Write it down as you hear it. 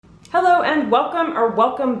Hello and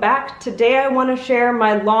welcome back. Today I want to share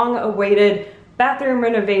my long-awaited bathroom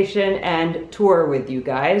renovation and tour with you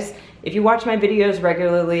guys. If you watch my videos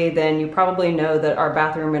regularly, then you probably know that our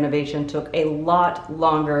bathroom renovation took a lot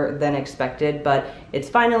longer than expected, but it's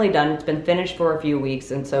finally done. It's been finished for a few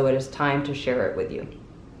weeks, and so it is time to share it with you.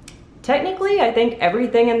 Technically, I think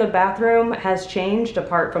everything in the bathroom has changed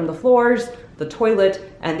apart from the floors, the toilet,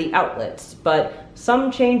 and the outlets, but some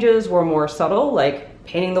changes were more subtle, like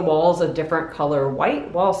painting the walls a different color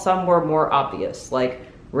white, while some were more obvious, like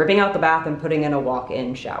ripping out the bath and putting in a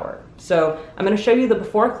walk-in shower. So I'm going to show you the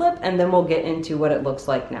before clip and then we'll get into what it looks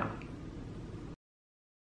like now.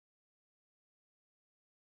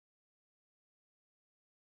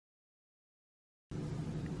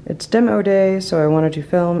 It's demo day, so I wanted to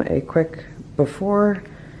film a quick before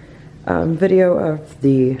video of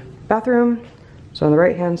the bathroom. So on the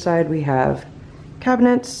right hand side we have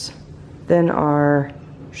cabinets, then our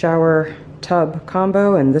shower tub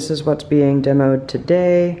combo, and this is what's being demoed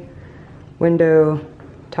today. Window,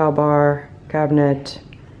 towel bar, cabinet,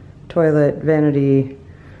 toilet, vanity,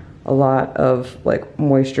 a lot of like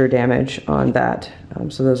moisture damage on that.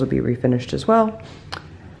 So those will be refinished as well.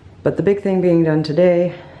 But the big thing being done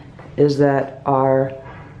today is that our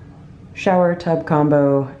shower tub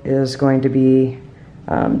combo is going to be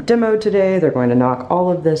demoed today. They're going to knock all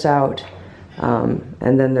of this out.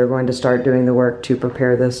 And then they're going to start doing the work to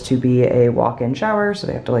prepare this to be a walk-in shower. So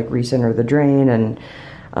they have to like recenter the drain and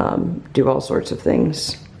do all sorts of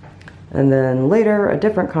things. And then later, a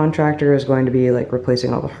different contractor is going to be like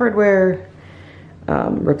replacing all the hardware,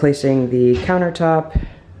 replacing the countertop,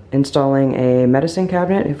 installing a medicine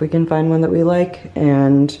cabinet if we can find one that we like,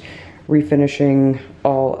 and refinishing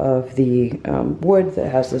all of the wood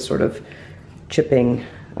that has this sort of chipping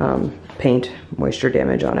paint moisture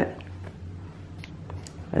damage on it.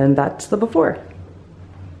 And that's the before.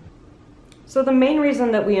 So the main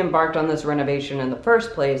reason that we embarked on this renovation in the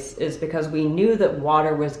first place is because we knew that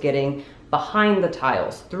water was getting behind the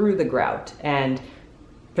tiles through the grout and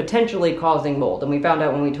potentially causing mold. And we found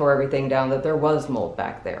out when we tore everything down that there was mold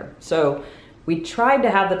back there. So we tried to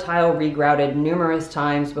have the tile regrouted numerous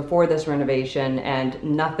times before this renovation and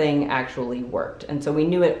nothing actually worked. And so we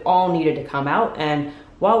knew it all needed to come out, and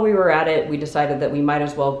while we were at it, we decided that we might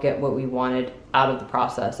as well get what we wanted out of the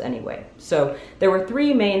process anyway. So there were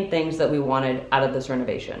three main things that we wanted out of this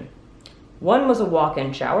renovation. One was a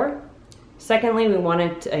walk-in shower. Secondly, we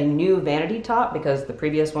wanted a new vanity top because the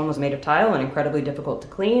previous one was made of tile and incredibly difficult to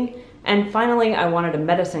clean. And finally, I wanted a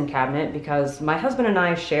medicine cabinet because my husband and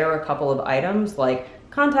I share a couple of items like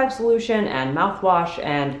contact solution and mouthwash,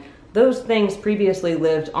 and those things previously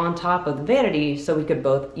lived on top of the vanity so we could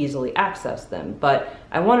both easily access them. But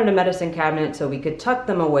I wanted a medicine cabinet so we could tuck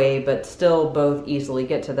them away but still both easily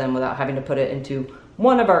get to them without having to put it into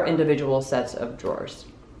one of our individual sets of drawers.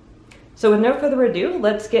 So with no further ado,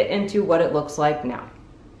 let's get into what it looks like now.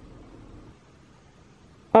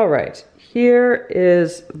 All right, here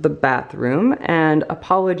is the bathroom, and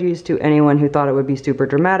apologies to anyone who thought it would be super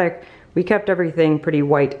dramatic. We kept everything pretty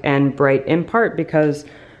white and bright, in part because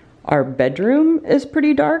our bedroom is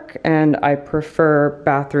pretty dark and I prefer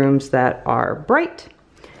bathrooms that are bright.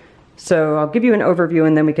 So I'll give you an overview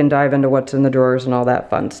and then we can dive into what's in the drawers and all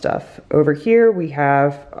that fun stuff. Over here we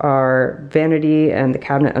have our vanity and the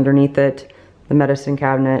cabinet underneath it, the medicine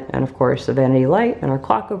cabinet, and of course the vanity light, and our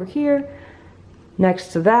clock over here. Next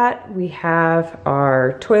to that we have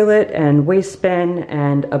our toilet and waste bin,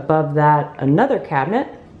 and above that another cabinet.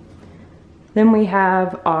 Then we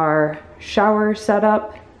have our shower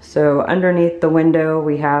setup. So underneath the window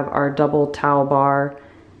we have our double towel bar,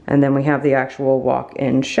 and then we have the actual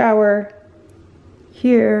walk-in shower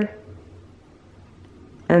here.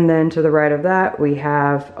 And then to the right of that we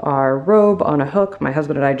have our robe on a hook. My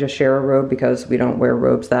husband and I just share a robe because we don't wear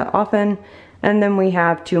robes that often. And then we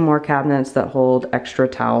have two more cabinets that hold extra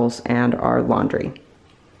towels and our laundry.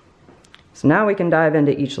 So now we can dive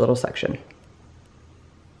into each little section.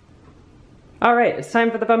 All right, it's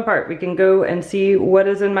time for the fun part. We can go and see what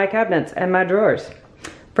is in my cabinets and my drawers.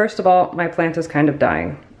 First of all, my plant is kind of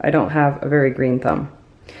dying. I don't have a very green thumb.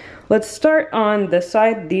 Let's start on this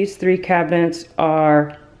side. These three cabinets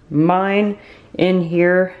are mine. In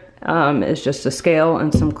here is just a scale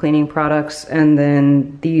and some cleaning products, and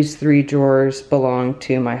then these three drawers belong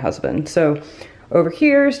to my husband. So over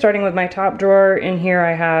here, starting with my top drawer, in here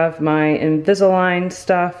I have my Invisalign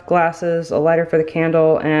stuff, glasses, a lighter for the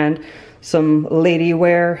candle, and some lady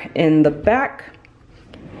wear in the back.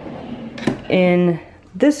 In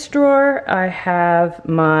This drawer, I have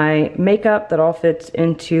my makeup that all fits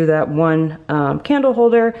into that one candle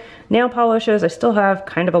holder. Nail polishes, I still have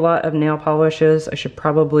kind of a lot of nail polishes. I should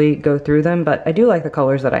probably go through them, but I do like the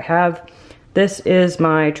colors that I have. This is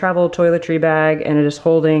my travel toiletry bag, and it is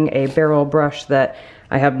holding a barrel brush that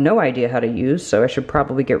I have no idea how to use, so I should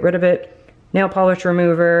probably get rid of it. Nail polish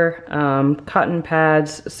remover, cotton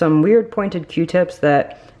pads, some weird pointed Q-tips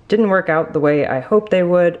that didn't work out the way I hoped they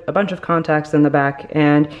would, a bunch of contacts in the back,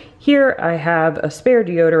 and here I have a spare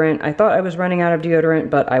deodorant. I thought I was running out of deodorant,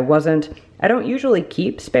 but I wasn't. I don't usually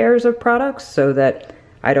keep spares of products so that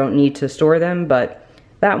I don't need to store them, but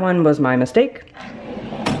that one was my mistake.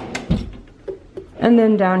 And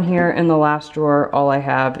then down here in the last drawer, all I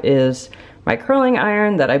have is my curling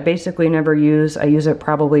iron that I basically never use. I use it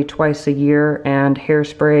probably twice a year, and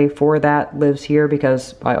hairspray for that lives here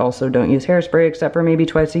because I also don't use hairspray except for maybe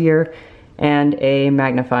twice a year, and a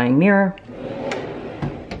magnifying mirror.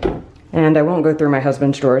 And I won't go through my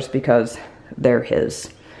husband's drawers because they're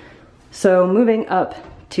his. So moving up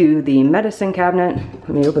to the medicine cabinet, let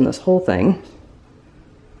me open this whole thing.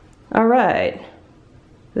 All right,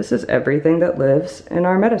 this is everything that lives in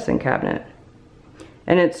our medicine cabinet.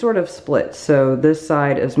 And it's sort of split, so this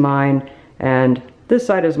side is mine and this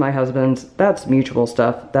side is my husband's. That's mutual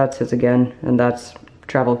stuff, that's his again, and that's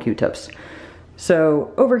travel Q-tips.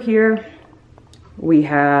 So over here we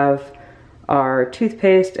have our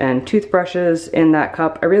toothpaste and toothbrushes in that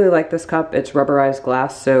cup. I really like this cup. It's rubberized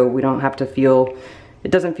glass, so we don't have to feel,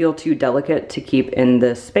 it doesn't feel too delicate to keep in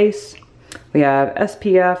this space. We have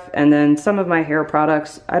SPF, and then some of my hair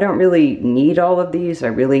products. I don't really need all of these. I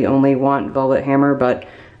really only want Velvet Hammer, but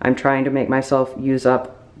I'm trying to make myself use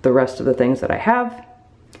up the rest of the things that I have.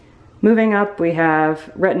 Moving up, we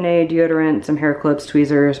have Retin-A deodorant, some hair clips,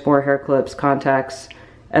 tweezers, more hair clips, contacts,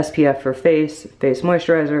 SPF for face, face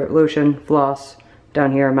moisturizer, lotion, floss,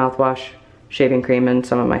 down here mouthwash, shaving cream, and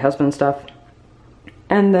some of my husband's stuff.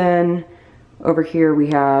 And then over here we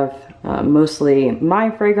have mostly my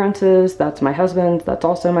fragrances. That's my husband's, that's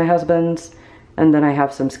also my husband's. And then I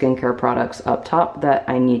have some skincare products up top that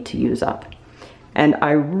I need to use up. And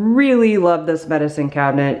I really love this medicine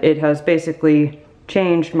cabinet. It has basically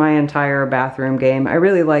changed my entire bathroom game. I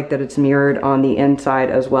really like that it's mirrored on the inside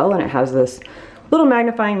as well, and it has this little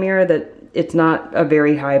magnifying mirror that it's not a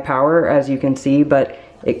very high power, as you can see, but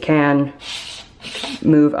it can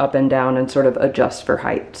move up and down and sort of adjust for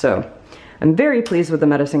height. So I'm very pleased with the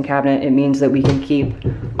medicine cabinet. It means that we can keep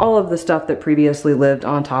all of the stuff that previously lived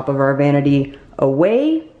on top of our vanity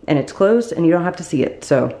away, and it's closed and you don't have to see it.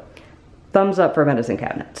 So thumbs up for medicine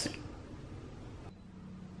cabinets.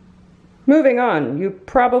 Moving on, you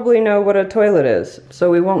probably know what a toilet is, so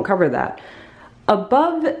we won't cover that.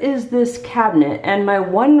 Above is this cabinet, and my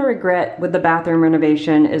one regret with the bathroom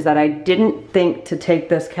renovation is that I didn't think to take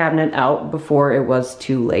this cabinet out before it was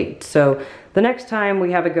too late. So the next time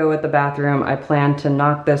we have a go at the bathroom, I plan to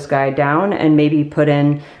knock this guy down and maybe put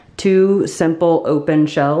in 2 simple open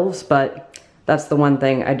shelves, but that's the one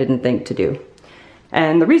thing I didn't think to do.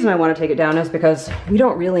 And the reason I want to take it down is because we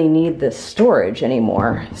don't really need this storage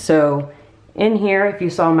anymore. So in here, if you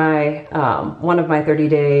saw my one of my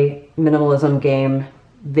 30-day minimalism game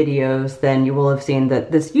videos, then you will have seen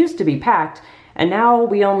that this used to be packed, and now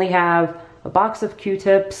we only have a box of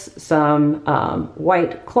Q-tips, some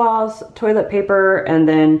white cloths, toilet paper, and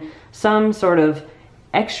then some sort of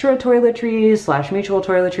extra toiletries slash mutual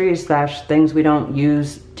toiletries slash things we don't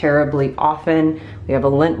use terribly often. We have a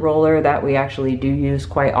lint roller that we actually do use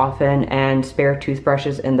quite often, and spare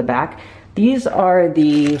toothbrushes in the back. These are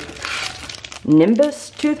the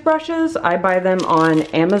Nimbus toothbrushes. I buy them on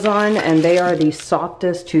Amazon, and they are the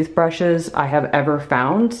softest toothbrushes I have ever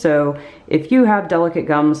found. So if you have delicate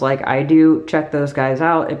gums like I do, check those guys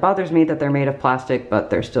out. It bothers me that they're made of plastic,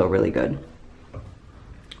 but they're still really good.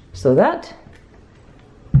 So that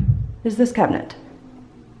is this cabinet.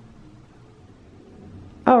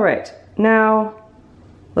 All right, now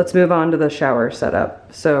let's move on to the shower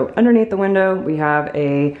setup. So underneath the window, we have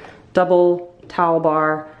a double towel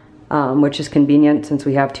bar, which is convenient since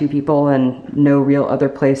we have 2 people and no real other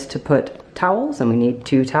place to put towels, and we need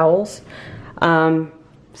 2 towels.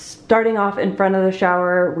 Starting off in front of the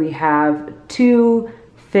shower, we have 2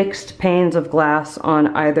 fixed panes of glass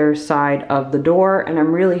on either side of the door, and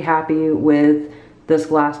I'm really happy with this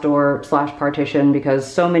glass door slash partition because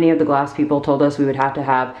so many of the glass people told us we would have to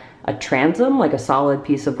have a transom, like a solid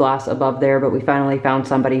piece of glass above there, but we finally found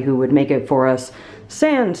somebody who would make it for us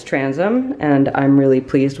sans transom, and I'm really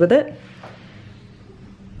pleased with it.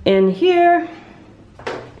 In here,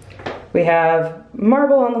 we have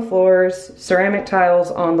marble on the floors, ceramic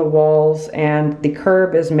tiles on the walls, and the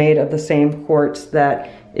curb is made of the same quartz that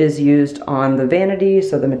is used on the vanity,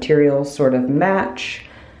 so the materials sort of match.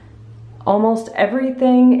 Almost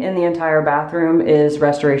everything in the entire bathroom is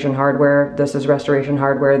Restoration hardware. This is Restoration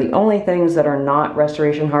hardware. The only things that are not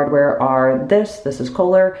Restoration hardware are this is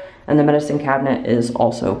Kohler, and the medicine cabinet is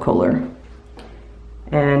also Kohler.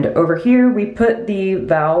 And over here we put the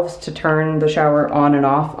valves to turn the shower on and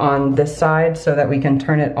off on this side so that we can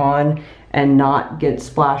turn it on and not get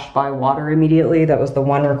splashed by water immediately. That was the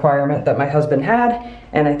one requirement that my husband had,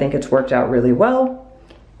 and I think it's worked out really well.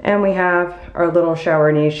 And we have our little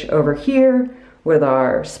shower niche over here with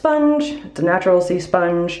our sponge. It's a natural sea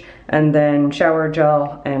sponge, and then shower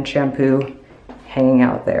gel and shampoo hanging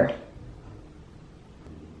out there.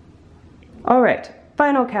 All right,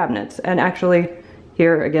 final cabinets. And actually,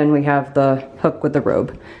 here again we have the hook with the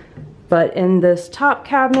robe. But in this top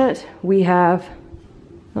cabinet, we have,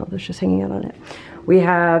 oh, that's just hanging out on it. We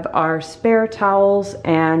have our spare towels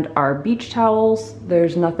and our beach towels.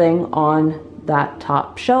 There's nothing on that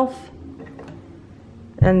top shelf.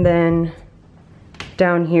 And then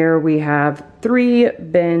down here we have 3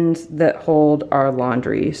 bins that hold our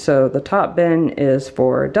laundry. So the top bin is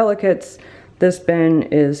for delicates, this bin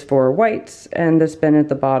is for whites, and this bin at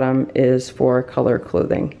the bottom is for color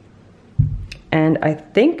clothing. And I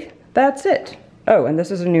think that's it. Oh, and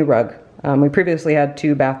this is a new rug. We previously had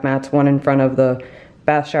 2 bath mats, one in front of the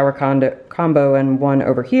bath shower combo and one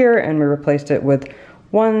over here, and we replaced it with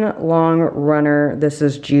one long runner. This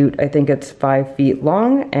is jute. I think it's 5 feet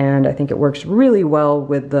long, and I think it works really well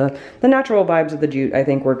with the natural vibes of the jute. I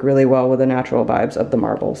think work really well with the natural vibes of the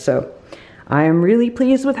marble. So I am really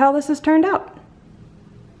pleased with how this has turned out.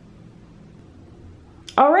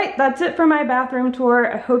 All right, that's it for my bathroom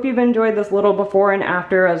tour. I hope you've enjoyed this little before and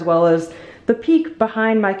after, as well as the peek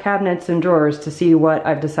behind my cabinets and drawers to see what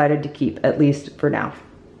I've decided to keep, at least for now.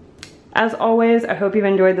 As always, I hope you've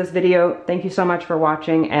enjoyed this video. Thank you so much for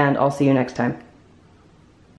watching, and I'll see you next time.